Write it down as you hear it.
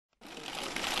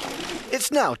It's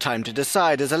now time to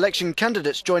decide as election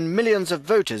candidates join millions of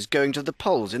voters going to the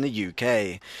polls in the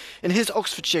UK. In his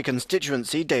Oxfordshire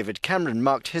constituency, David Cameron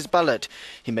marked his ballot.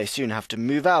 He may soon have to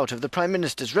move out of the Prime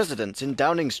Minister's residence in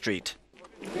Downing Street.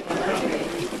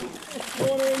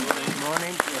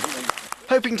 Morning.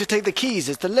 Hoping to take the keys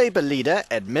is the Labour leader,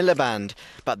 Ed Miliband.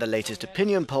 But the latest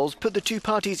opinion polls put the two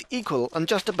parties equal on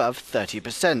just above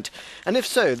 30%. And if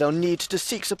so, they'll need to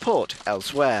seek support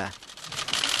elsewhere.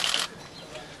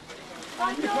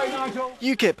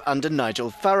 UKIP under Nigel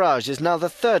Farage is now the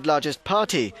third largest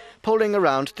party, polling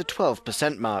around the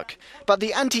 12% mark. But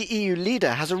the anti-EU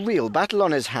leader has a real battle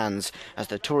on his hands, as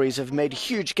the Tories have made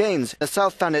huge gains in the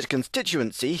South Thanet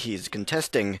constituency he's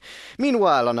contesting.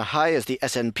 Meanwhile, on a high is the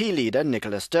SNP leader,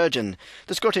 Nicola Sturgeon.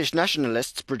 The Scottish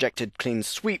nationalists' projected clean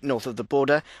sweep north of the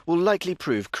border will likely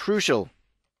prove crucial.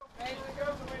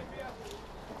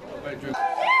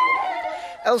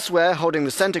 Elsewhere, holding the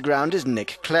centre ground is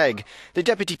Nick Clegg. The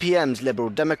Deputy PM's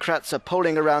Liberal Democrats are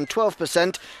polling around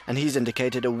 12%, and he's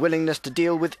indicated a willingness to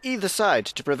deal with either side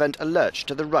to prevent a lurch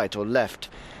to the right or left.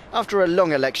 After a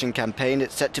long election campaign,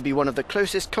 it's set to be one of the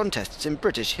closest contests in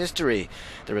British history.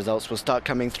 The results will start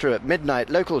coming through at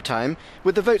midnight local time,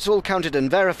 with the votes all counted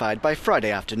and verified by Friday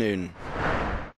afternoon.